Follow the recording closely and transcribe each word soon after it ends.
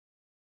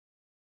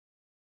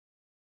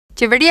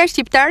Qeveria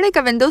shqiptare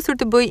ka vendosur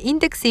të bëjë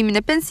indeksimin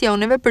e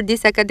pensioneve për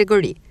disa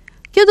kategori.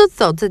 Kjo do të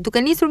thotë se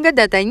duke nisur nga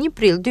data 1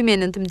 prill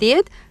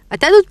 2019,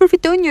 ata do të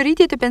përfitojnë një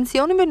rritje të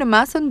pensioneve në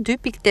masën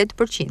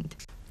 2.8%.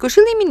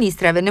 Këshilli i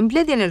Ministrave në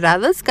mbledhjen e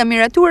radhës ka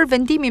miratuar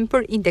vendimin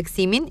për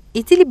indeksimin,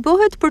 i cili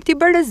bëhet për t'i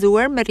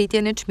barazuar me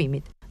rritjen e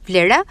çmimit.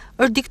 Vlera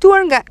është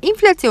diktuar nga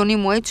inflacioni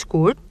i muajit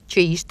shkurt,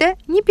 që ishte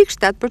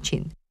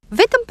 1.7%.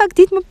 Vetëm pak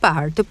ditë më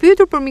parë, të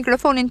pyetur për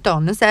mikrofonin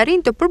tonë nëse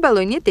arrin të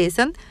përballojnë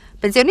jetesën,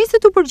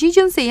 pensionistët u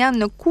përgjigjen se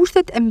janë në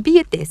kushtet e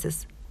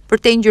mbijetesës. Për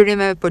te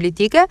ngjyrimeve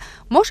politike,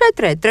 mosha e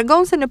tretë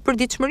tregon se në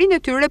përditshmërinë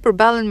e tyre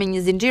përballen me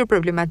një zinxhir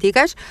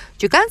problematikash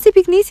që kanë si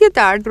piknisje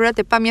të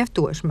ardhurat e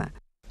pamjaftueshme.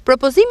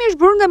 Propozimi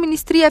është bërë nga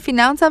Ministria e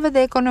Financave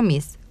dhe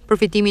Ekonomisë.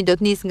 Përfitimi do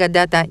të nisë nga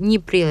data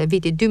 1 prill e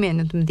vitit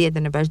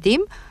 2019 në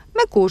vazhdim,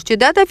 me kusht që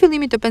data e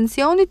fillimit të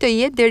pensionit të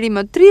jetë deri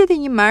më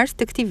 31 mars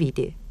të këtij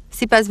viti.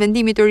 Sipas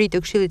vendimit të ri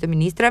të Këshillit të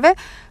Ministrave,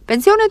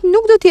 pensionet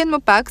nuk do të jenë më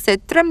pak se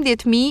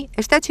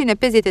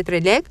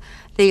 13.753 lekë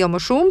dhe jo më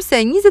shumë se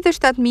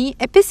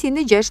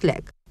 27.506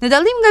 lekë. Në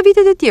dallim nga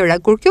vitet e tjera,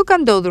 kur kjo ka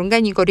ndodhur nga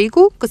një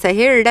korriku, kësaj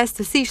herë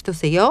rastësisht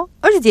ose jo,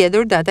 është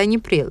zgjedhur data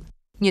 1 prill,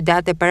 një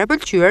datë e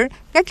parapëlqyer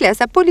nga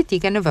klasa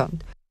politike në vend.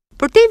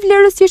 Përtej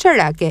vlerës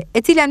qesharake, e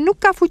cila nuk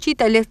ka fuqi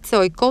ta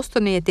lehtësojë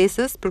koston e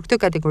jetesës për këtë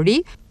kategori,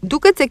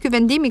 duket se ky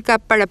vendim i ka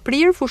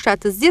paraprirë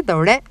fushatës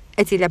zgjedhore,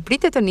 e cila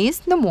pritet të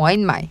nisë në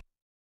muajin maj.